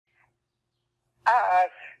Uh,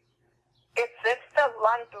 is this the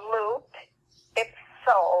Lund Loop? If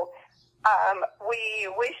so, we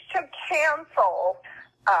wish to cancel.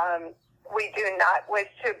 We do not wish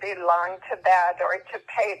to belong to that or to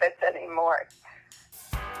pay this anymore.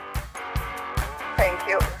 Thank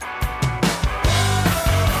you.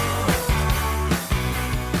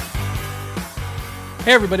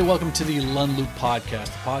 Hey everybody, welcome to the Lund Loop podcast,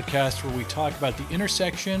 the podcast where we talk about the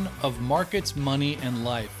intersection of markets, money, and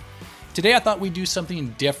life. Today I thought we'd do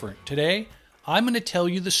something different. Today I'm going to tell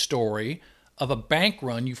you the story of a bank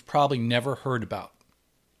run you've probably never heard about.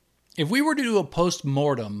 If we were to do a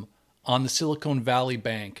post-mortem on the Silicon Valley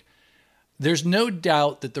Bank, there's no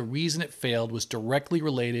doubt that the reason it failed was directly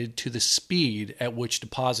related to the speed at which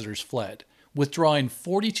depositors fled, withdrawing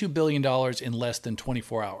 $42 billion in less than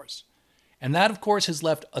 24 hours. And that, of course, has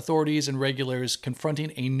left authorities and regulators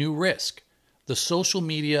confronting a new risk, the social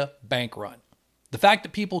media bank run. The fact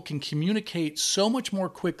that people can communicate so much more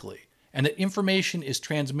quickly and that information is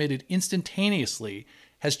transmitted instantaneously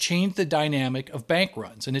has changed the dynamic of bank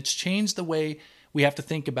runs, and it's changed the way we have to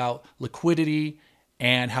think about liquidity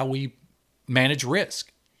and how we manage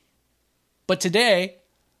risk. But today,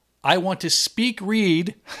 I want to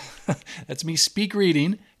read, that's me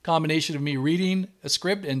reading, combination of me reading a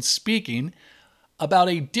script and speaking about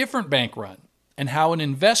a different bank run and how an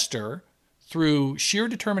investor, through sheer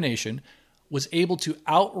determination, was able to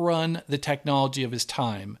outrun the technology of his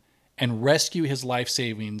time and rescue his life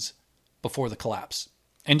savings before the collapse.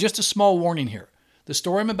 And just a small warning here, the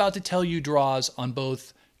story I'm about to tell you draws on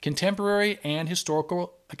both contemporary and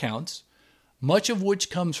historical accounts, much of which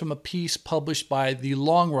comes from a piece published by the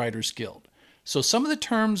Long Riders Guild. So some of the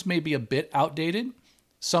terms may be a bit outdated.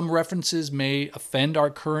 Some references may offend our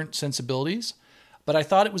current sensibilities, but I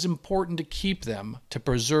thought it was important to keep them to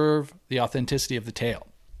preserve the authenticity of the tale.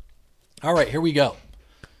 All right, here we go.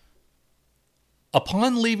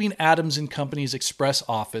 Upon leaving Adams & Company's express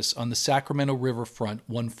office on the Sacramento riverfront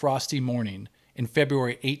one frosty morning in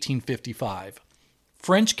February 1855,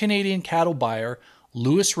 French-Canadian cattle buyer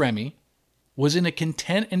Louis Remme was in a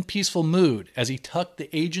content and peaceful mood as he tucked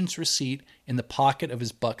the agent's receipt in the pocket of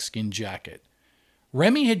his buckskin jacket.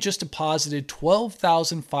 Remme had just deposited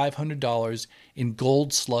 $12,500 in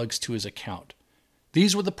gold slugs to his account.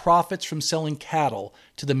 These were the profits from selling cattle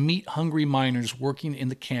to the meat-hungry miners working in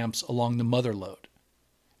the camps along the Mother Lode.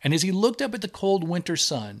 And as he looked up at the cold winter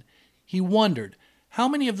sun, he wondered how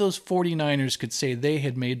many of those 49ers could say they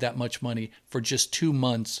had made that much money for just 2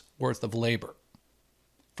 months' worth of labor.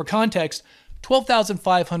 For context,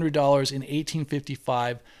 $12,500 in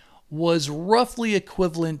 1855 was roughly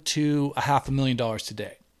equivalent to $500,000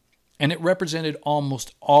 today, and it represented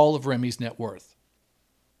almost all of Remme's net worth.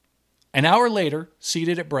 An hour later,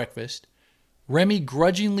 seated at breakfast, Remme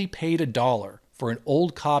grudgingly paid $1 for an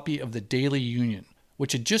old copy of the Daily Union,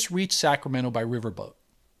 which had just reached Sacramento by riverboat.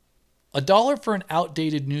 $1 for an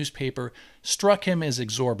outdated newspaper struck him as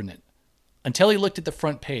exorbitant, until he looked at the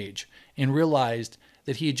front page and realized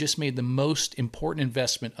that he had just made the most important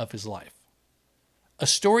investment of his life. A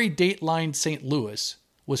story datelined St. Louis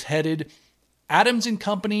was headed, Adams &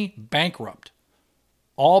 Company bankrupt.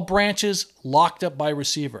 All branches locked up by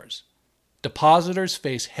receivers. Depositors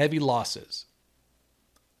face heavy losses.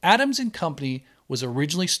 Adams & Company was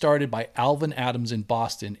originally started by Alvin Adams in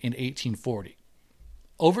Boston in 1840.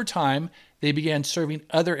 Over time, they began serving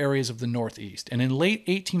other areas of the Northeast, and in late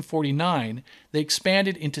 1849, they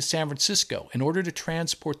expanded into San Francisco in order to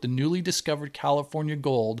transport the newly discovered California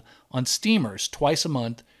gold on steamers twice a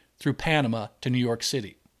month through Panama to New York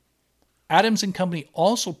City. Adams & Company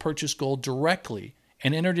also purchased gold directly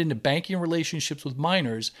and entered into banking relationships with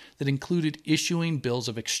miners that included issuing bills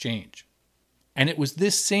of exchange. And it was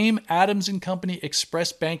this same Adams & Company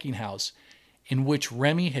Express banking house in which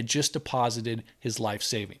Remme had just deposited his life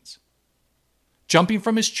savings. Jumping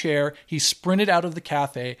from his chair, he sprinted out of the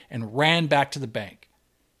cafe and ran back to the bank.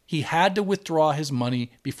 He had to withdraw his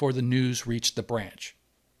money before the news reached the branch.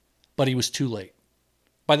 But he was too late.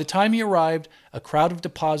 By the time he arrived, a crowd of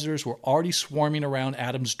depositors were already swarming around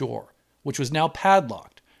Adams' door, which was now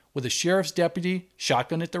padlocked, with a sheriff's deputy,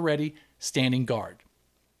 shotgun at the ready, standing guard.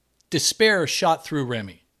 Despair shot through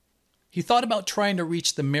Remme. He thought about trying to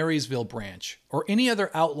reach the Marysville branch or any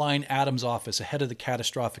other outlying Adams office ahead of the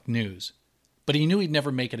catastrophic news, but he knew he'd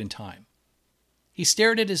never make it in time. He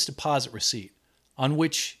stared at his deposit receipt, on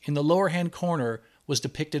which, in the lower-hand corner, was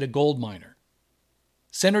depicted a gold miner.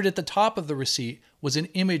 Centered at the top of the receipt was an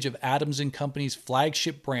image of Adams & Company's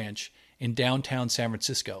flagship branch in downtown San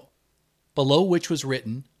Francisco, below which was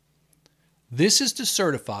written, "This is to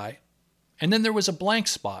certify," and then there was a blank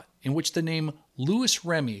spot in which the name Louis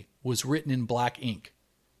Remme was written in black ink.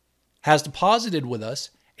 has deposited with us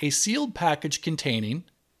a sealed package containing,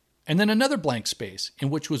 and then another blank space in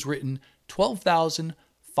which was written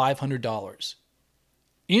 $12,500.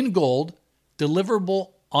 In gold,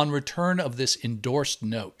 deliverable on return of this endorsed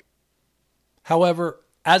note. However,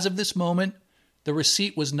 as of this moment, the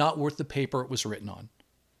receipt was not worth the paper it was written on.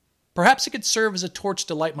 Perhaps it could serve as a torch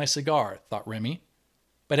to light my cigar, thought Remme.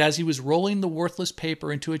 But as he was rolling the worthless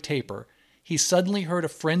paper into a taper, he suddenly heard a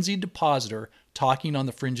frenzied depositor talking on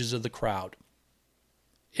the fringes of the crowd.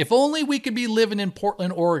 If only we could be living in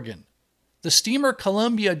Portland, Oregon. The steamer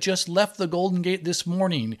Columbia just left the Golden Gate this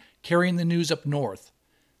morning, carrying the news up north.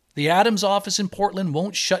 The Adams office in Portland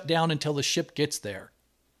won't shut down until the ship gets there.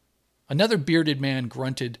 Another bearded man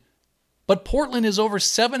grunted, "But Portland is over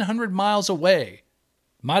 700 miles away.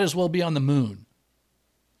 Might as well be on the moon."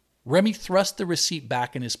 Remme thrust the receipt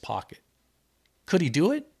back in his pocket. Could he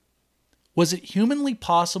do it? Was it humanly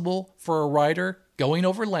possible for a writer going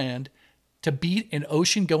over land to beat an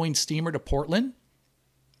ocean-going steamer to Portland?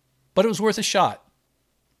 But it was worth a shot.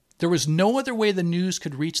 There was no other way the news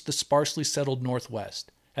could reach the sparsely settled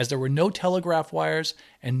Northwest, as there were no telegraph wires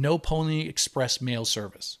and no Pony Express mail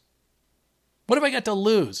service. What have I got to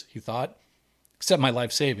lose, he thought, except my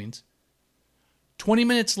life savings. 20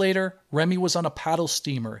 minutes later, Remme was on a paddle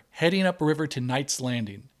steamer heading upriver to Knight's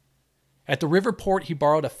Landing. At the river port, he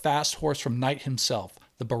borrowed a fast horse from Knight himself,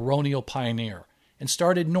 the baronial pioneer, and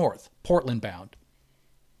started north, Portland bound.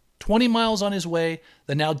 20 miles on his way,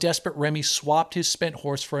 the now desperate Remme swapped his spent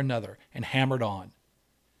horse for another and hammered on.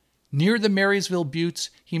 Near the Marysville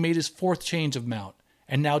Buttes, he made his fourth change of mount,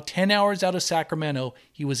 and now 10 hours out of Sacramento,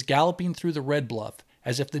 he was galloping through the Red Bluff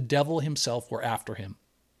as if the devil himself were after him.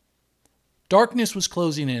 Darkness was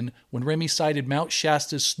closing in when Remme sighted Mount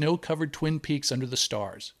Shasta's snow-covered twin peaks under the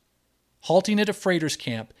stars. Halting at a freighter's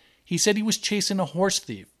camp, he said he was chasing a horse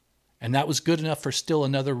thief, and that was good enough for still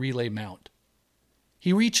another relay mount.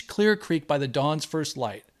 He reached Clear Creek by the dawn's first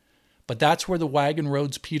light, but that's where the wagon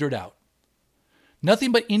roads petered out.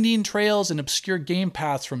 Nothing but Indian trails and obscure game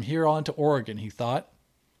paths from here on to Oregon, he thought.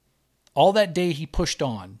 All that day he pushed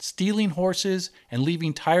on, stealing horses and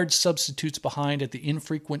leaving tired substitutes behind at the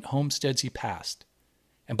infrequent homesteads he passed.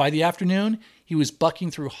 And by the afternoon, he was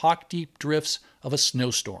bucking through hawk-deep drifts of a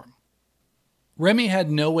snowstorm. Remme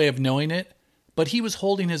had no way of knowing it, but he was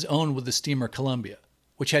holding his own with the steamer Columbia,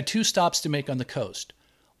 which had 2 stops to make on the coast,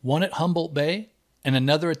 one at Humboldt Bay and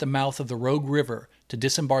another at the mouth of the Rogue River to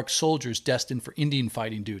disembark soldiers destined for Indian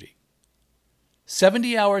fighting duty.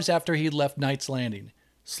 70 hours after he had left Knight's Landing,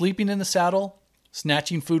 sleeping in the saddle,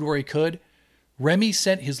 snatching food where he could, Remme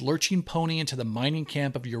sent his lurching pony into the mining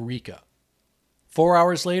camp of Eureka. 4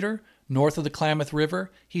 hours later, north of the Klamath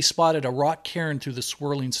River, he spotted a rock cairn through the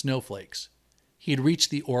swirling snowflakes. He had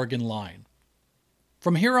reached the Oregon line.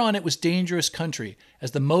 From here on, it was dangerous country,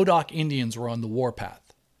 as the Modoc Indians were on the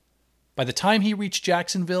warpath. By the time he reached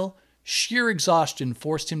Jacksonville, sheer exhaustion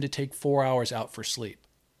forced him to take 4 hours out for sleep.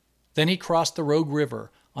 Then he crossed the Rogue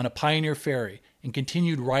River on a pioneer ferry and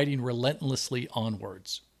continued riding relentlessly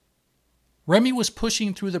onwards. Remme was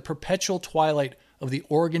pushing through the perpetual twilight of the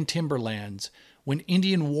Oregon timberlands when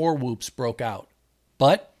Indian war whoops broke out.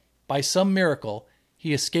 But, by some miracle,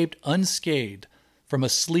 he escaped unscathed from a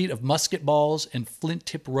sleet of musket balls and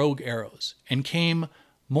flint-tipped rogue arrows, and came,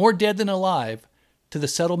 more dead than alive, to the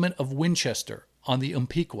settlement of Winchester on the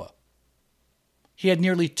Umpqua. He had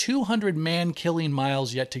nearly 200 man-killing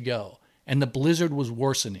miles yet to go, and the blizzard was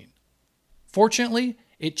worsening. Fortunately,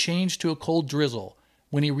 it changed to a cold drizzle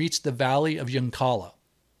when he reached the valley of Yoncalla.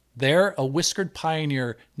 There, a whiskered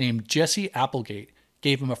pioneer named Jesse Applegate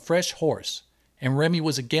gave him a fresh horse, and Remme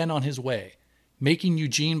was again on his way, making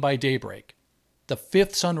Eugene by daybreak, the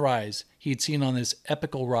 5th sunrise he had seen on this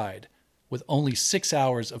epical ride, with only 6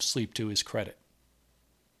 hours of sleep to his credit.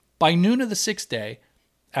 By noon of the 6th day,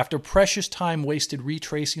 after precious time wasted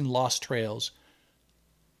retracing lost trails,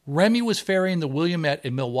 Remme was ferrying the Willamette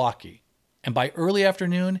in Milwaukee, and by early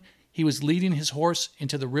afternoon, he was leading his horse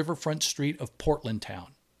into the riverfront street of Portland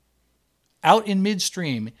town. Out in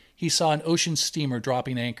midstream, he saw an ocean steamer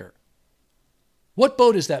dropping anchor. "What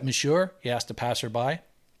boat is that, monsieur?" he asked a passerby.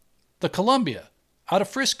 "The Columbia, out of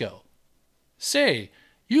Frisco." "Say,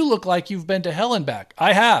 you look like you've been to hell and back."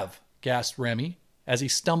 "I have," gasped Remme, as he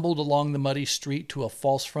stumbled along the muddy street to a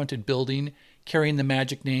false-fronted building carrying the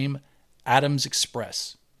magic name Adams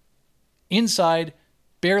Express. Inside,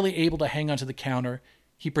 barely able to hang onto the counter,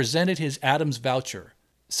 he presented his Adams voucher,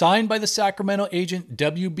 signed by the Sacramento agent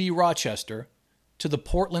W.B. Rochester, to the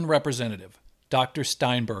Portland representative, Dr.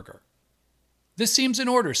 Steinberger. "This seems in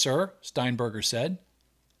order, sir," Steinberger said.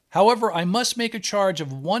 "However, I must make a charge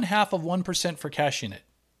of 0.5% for cashing it."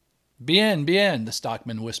 Bien, bien, the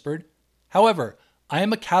stockman whispered. However, I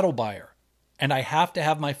am a cattle buyer, and I have to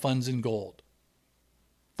have my funds in gold.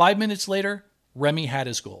 5 minutes later, Remme had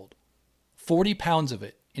his gold, 40 pounds of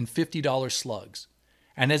it in $50 slugs.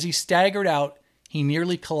 And as he staggered out, he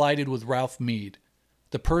nearly collided with Ralph Meade,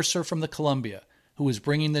 the purser from the Columbia, who was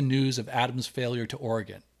bringing the news of Adams' failure to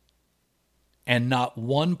Oregon. And not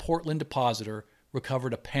one Portland depositor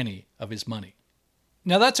recovered a penny of his money.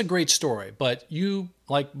 Now that's a great story, but you,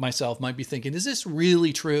 like myself, might be thinking, is this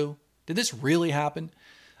really true? Did this really happen?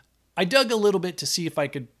 I dug a little bit to see if I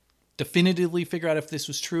could definitively figure out if this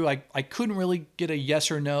was true. I couldn't really get a yes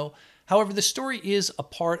or no. However, the story is a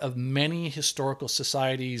part of many historical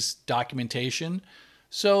societies' documentation.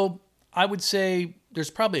 So I would say there's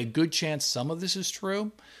probably a good chance some of this is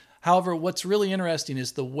true. However, what's really interesting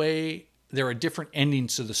is the way there are different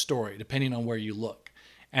endings to the story, depending on where you look.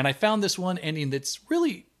 And I found this one ending that's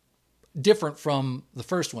really different from the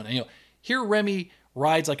first one. And, here Remme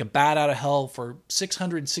rides like a bat out of hell for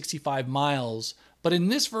 665 miles. But in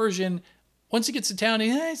this version, once he gets to town,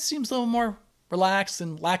 he seems a little more relaxed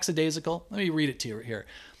and lackadaisical. Let me read it to you here.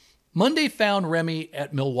 Monday found Remme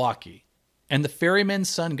at Milwaukee, and the ferryman's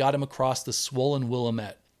son got him across the swollen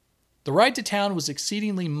Willamette. The ride to town was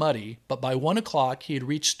exceedingly muddy, but by 1 o'clock he had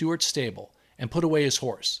reached Stewart's stable and put away his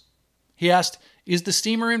horse. He asked, "Is the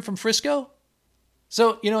steamer in from Frisco?"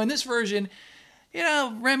 So, in this version,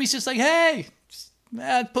 Remme's just like, "Hey,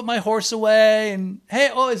 put my horse away," and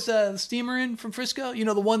 "Hey, is the steamer in from Frisco?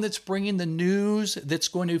 The one that's bringing the news that's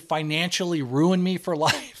going to financially ruin me for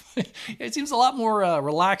life." It seems a lot more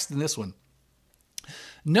relaxed than this one.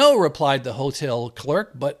 "No," replied the hotel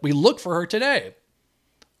clerk, "but we look for her today."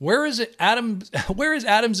 Where is Adams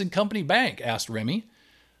and Company Bank?" asked Remme.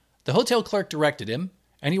 The hotel clerk directed him,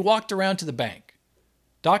 and he walked around to the bank.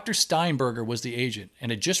 Dr. Steinberger was the agent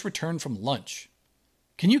and had just returned from lunch.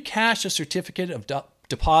 "Can you cash a certificate of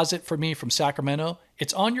deposit for me from Sacramento?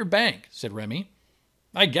 It's on your bank," said Remme.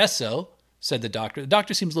 "I guess so," said the doctor. The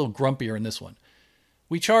doctor seems a little grumpier in this one.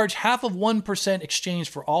 "We charge half of 1% exchange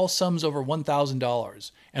for all sums over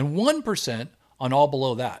 $1,000 and 1% on all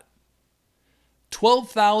below that."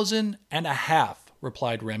 12,000 and a half,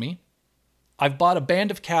 replied Remme. "I've bought a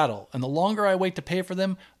band of cattle, and the longer I wait to pay for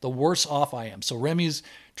them, the worse off I am." So Remme's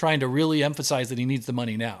trying to really emphasize that he needs the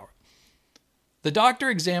money now. The doctor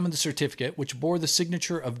examined the certificate, which bore the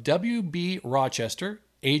signature of W.B. Rochester,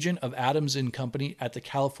 agent of Adams and Company at the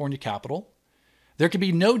California Capitol. There could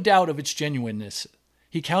be no doubt of its genuineness.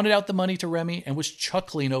 He counted out the money to Remme and was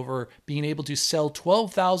chuckling over being able to sell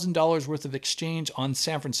 $12,000 worth of exchange on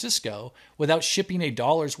San Francisco without shipping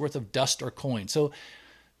 $1 worth of dust or coin. So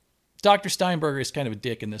Dr. Steinberger is kind of a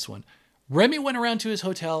dick in this one. Remme went around to his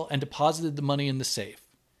hotel and deposited the money in the safe.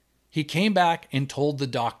 He came back and told the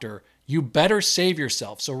doctor, "You better save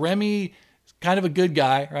yourself." So Remme is kind of a good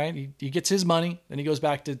guy, right? He gets his money, then he goes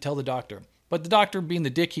back to tell the doctor. But the doctor, being the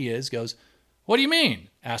dick he is, goes, "What do you mean?"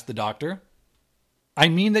 asked the doctor. "I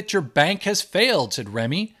mean that your bank has failed," said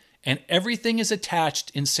Remme, "and everything is attached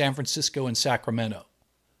in San Francisco and Sacramento.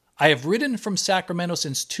 I have ridden from Sacramento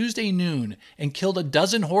since Tuesday noon and killed a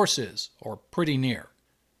dozen horses, or pretty near.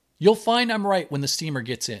 You'll find I'm right when the steamer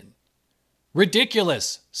gets in."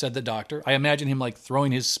 "Ridiculous," said the doctor. I imagine him like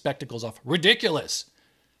throwing his spectacles off. "Ridiculous.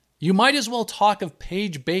 You might as well talk of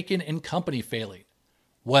Page, Bacon and Company failing."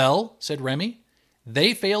 "Well," said Remme,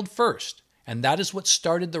 "they failed first, and that is what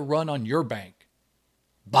started the run on your bank."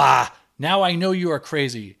 "Bah! Now I know you are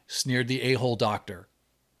crazy," sneered the a-hole doctor.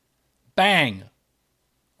 Bang!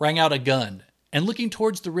 Rang out a gun, and looking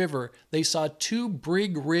towards the river, they saw 2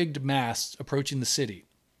 brig-rigged masts approaching the city.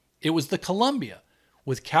 It was the Columbia,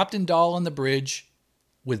 with Captain Dahl on the bridge,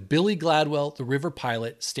 with Billy Gladwell, the river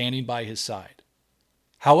pilot, standing by his side.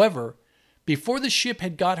 However, before the ship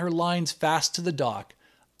had got her lines fast to the dock,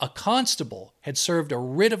 a constable had served a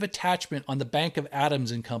writ of attachment on the bank of Adams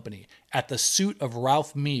and Company at the suit of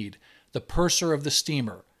Ralph Meade, the purser of the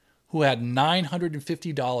steamer, who had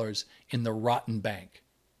 $950 in the rotten bank.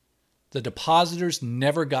 The depositors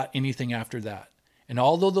never got anything after that, and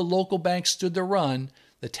although the local bank stood the run,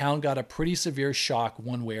 the town got a pretty severe shock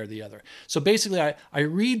one way or the other. So basically, I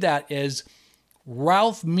read that as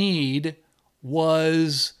Ralph Meade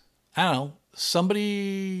was,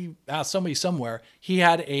 somebody somewhere. He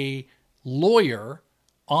had a lawyer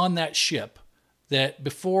on that ship that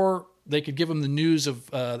before they could give him the news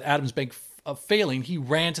of Adams Bank failing, he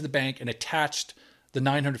ran to the bank and attached the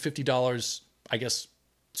 $950, I guess,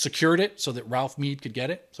 secured it so that Ralph Meade could get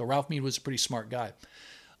it. So Ralph Meade was a pretty smart guy.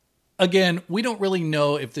 Again, we don't really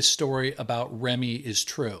know if this story about Remme is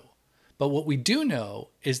true. But what we do know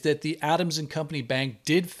is that the Adams and Company Bank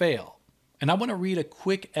did fail. And I want to read a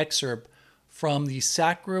quick excerpt from the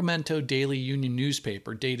Sacramento Daily Union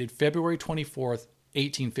newspaper dated February 24th,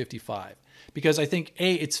 1855, because I think,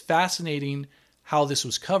 A, it's fascinating how this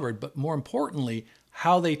was covered, but more importantly,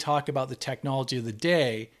 how they talk about the technology of the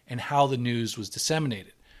day and how the news was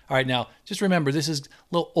disseminated. All right, now, just remember, this is a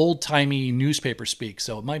little old-timey newspaper speak,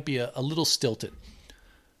 so it might be a little stilted.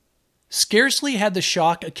 Scarcely had the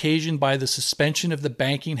shock occasioned by the suspension of the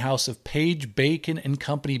banking house of Page, Bacon and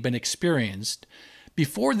Company been experienced,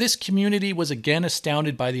 before this community was again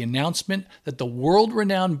astounded by the announcement that the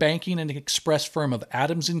world-renowned banking and express firm of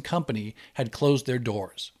Adams and Company had closed their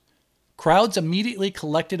doors. Crowds immediately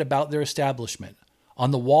collected about their establishment,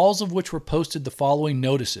 on the walls of which were posted the following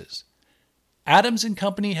notices. Adams and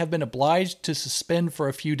Company have been obliged to suspend for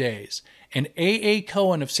a few days, and A.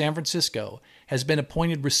 Cohen of San Francisco has been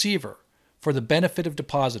appointed receiver for the benefit of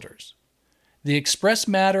depositors. The express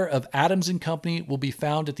matter of Adams and Company will be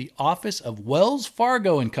found at the office of Wells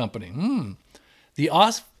Fargo and Company. The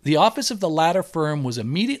office of the latter firm was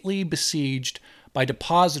immediately besieged by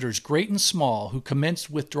depositors great and small who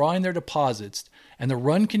commenced withdrawing their deposits, and the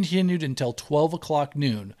run continued until 12 o'clock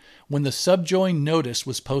noon, when the subjoined notice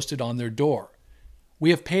was posted on their door.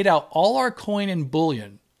 We have paid out all our coin and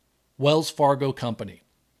bullion. Wells Fargo Company.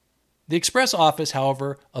 The express office,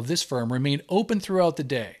 however, of this firm remained open throughout the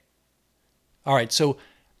day. All right, so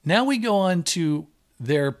now we go on to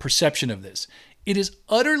their perception of this. It is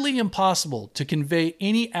utterly impossible to convey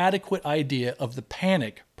any adequate idea of the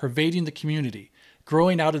panic pervading the community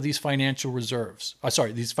growing out of these financial reverses.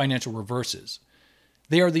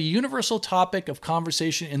 They are the universal topic of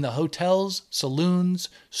conversation in the hotels, saloons,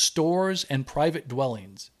 stores, and private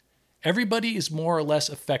dwellings. Everybody is more or less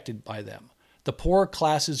affected by them, the poorer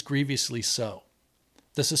classes grievously so.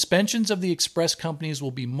 The suspensions of the express companies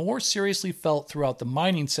will be more seriously felt throughout the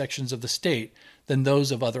mining sections of the state than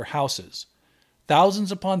those of other houses.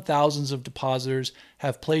 Thousands upon thousands of depositors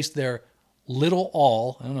have placed their little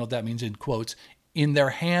all, I don't know what that means in quotes, in their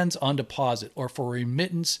hands on deposit or for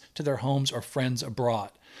remittance to their homes or friends abroad.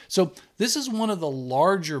 So this is one of the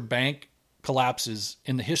larger bank collapses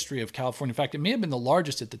in the history of California. In fact, it may have been the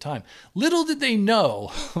largest at the time. Little did they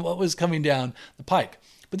know what was coming down the pike.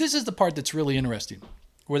 But this is the part that's really interesting,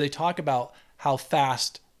 where they talk about how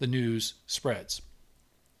fast the news spreads.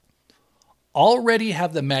 Already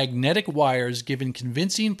have the magnetic wires given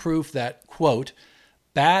convincing proof that, quote,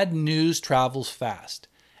 bad news travels fast,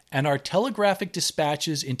 and our telegraphic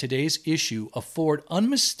dispatches in today's issue afford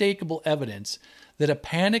unmistakable evidence that a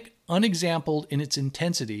panic unexampled in its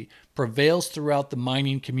intensity prevails throughout the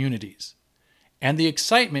mining communities. And the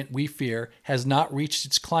excitement, we fear, has not reached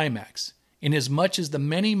its climax, inasmuch as the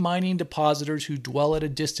many mining depositors who dwell at a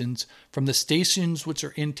distance from the stations which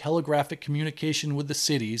are in telegraphic communication with the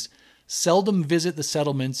cities seldom visit the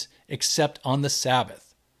settlements except on the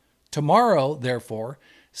Sabbath. Tomorrow, therefore,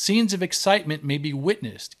 scenes of excitement may be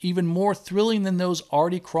witnessed, even more thrilling than those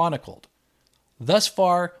already chronicled. Thus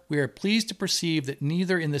far, we are pleased to perceive that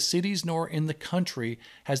neither in the cities nor in the country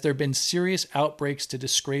has there been serious outbreaks to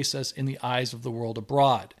disgrace us in the eyes of the world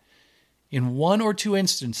abroad. In one or two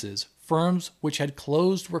instances, firms which had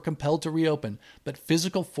closed were compelled to reopen, but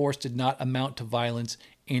physical force did not amount to violence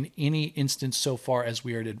in any instance so far as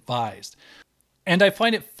we are advised. And I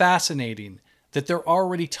find it fascinating that they're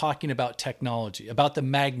already talking about technology, about the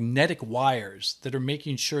magnetic wires that are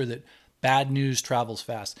making sure that bad news travels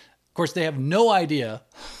fast. Of course, they have no idea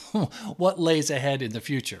what lays ahead in the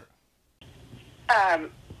future. I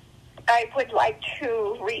would like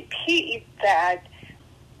to repeat that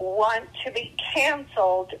want to be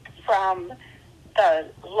canceled from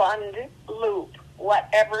the Lund Loop,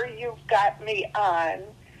 whatever you've got me on.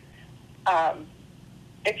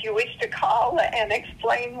 If you wish to call and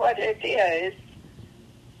explain what it is,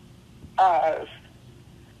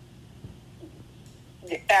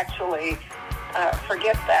 actually,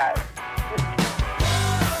 forget that.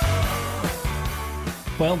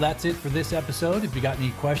 Well, that's it for this episode. If you got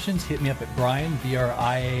any questions, hit me up at Brian,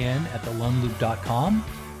 BRIAN, @thelundloop.com.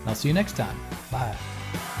 I'll see you next time. Bye.